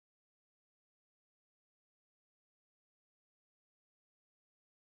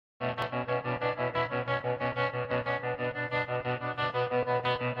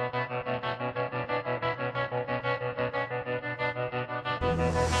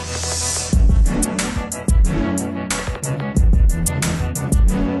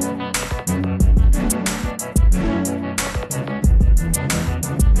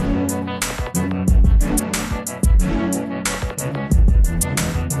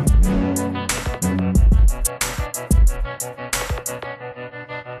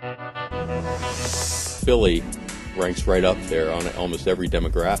Philly ranks right up there on almost every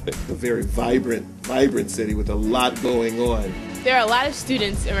demographic. A very vibrant city with a lot going on. There are a lot of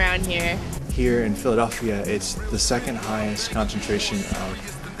students around here. Here in Philadelphia, it's the second highest concentration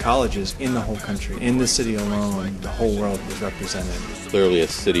of colleges in the whole country. In the city alone, the whole world is represented. Clearly a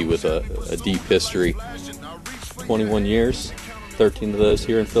city with a deep history. 21 years, 13 of those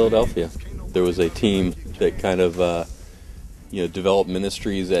here in Philadelphia. There was a team that kind of developed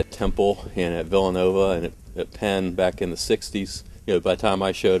ministries at Temple and at Villanova and at Penn back in the 60s. By the time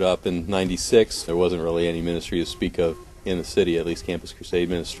I showed up in '96, there wasn't really any ministry to speak of in the city, at least Campus Crusade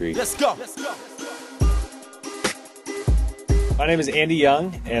ministry. Let's go! My name is Andy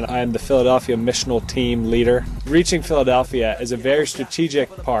Young, and I'm the Philadelphia missional team leader. Reaching Philadelphia is a very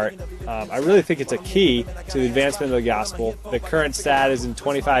strategic part. I really think it's a key to the advancement of the gospel. The current stat is in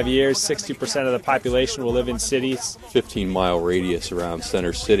 25 years, 60% of the population will live in cities. 15-mile radius around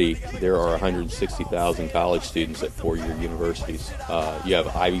Center City, there are 160,000 college students at four-year universities. You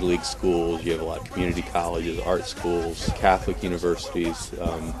have Ivy League schools, you have a lot of community colleges, art schools, Catholic universities,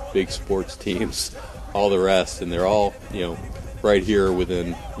 big sports teams, all the rest, and they're all, right here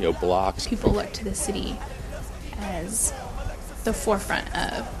within, blocks. People look to the city as the forefront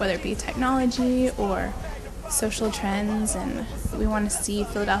of whether it be technology or social trends, and we want to see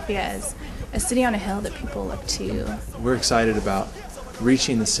Philadelphia as a city on a hill that people look to. We're excited about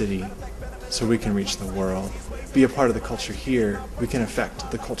reaching the city so we can reach the world. Be a part of the culture here, we can affect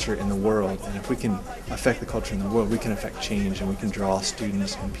the culture in the world, and if we can affect the culture in the world, we can affect change and we can draw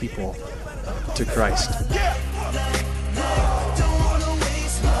students and people to Christ.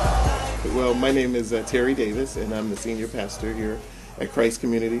 Well, my name is Terry Davis, and I'm the senior pastor here at Christ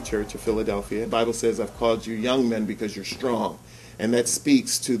Community Church of Philadelphia. The Bible says, I've called you young men because you're strong, and that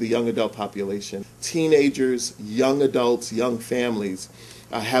speaks to the young adult population. Teenagers, young adults, young families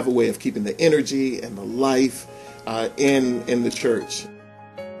have a way of keeping the energy and the life in the church.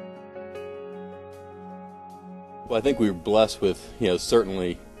 Well, I think we were blessed with,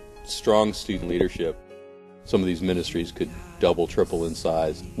 certainly strong student leadership. Some of these ministries could double, triple in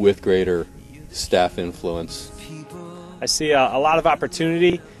size with greater staff influence. I see a lot of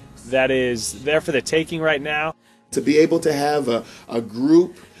opportunity that is there for the taking right now. To be able to have a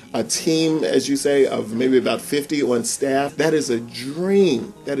group, a team, as you say, of maybe about 50 on staff, that is a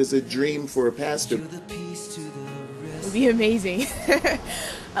dream. That is a dream for a pastor. It would be amazing.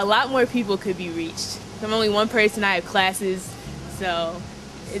 A lot more people could be reached. I'm only one person, I have classes, so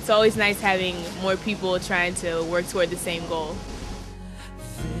it's always nice having more people trying to work toward the same goal.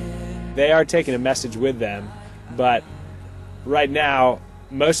 They are taking a message with them, but right now,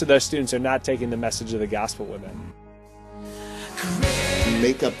 most of those students are not taking the message of the gospel with them.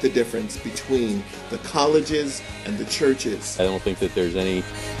 Make up the difference between the colleges and the churches. I don't think that there's any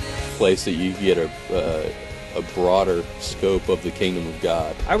place that you get a broader scope of the kingdom of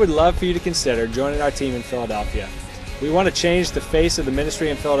God. I would love for you to consider joining our team in Philadelphia. We want to change the face of the ministry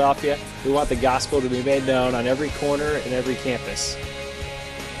in Philadelphia. We want the gospel to be made known on every corner and every campus.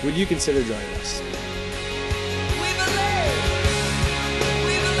 Would you consider joining us?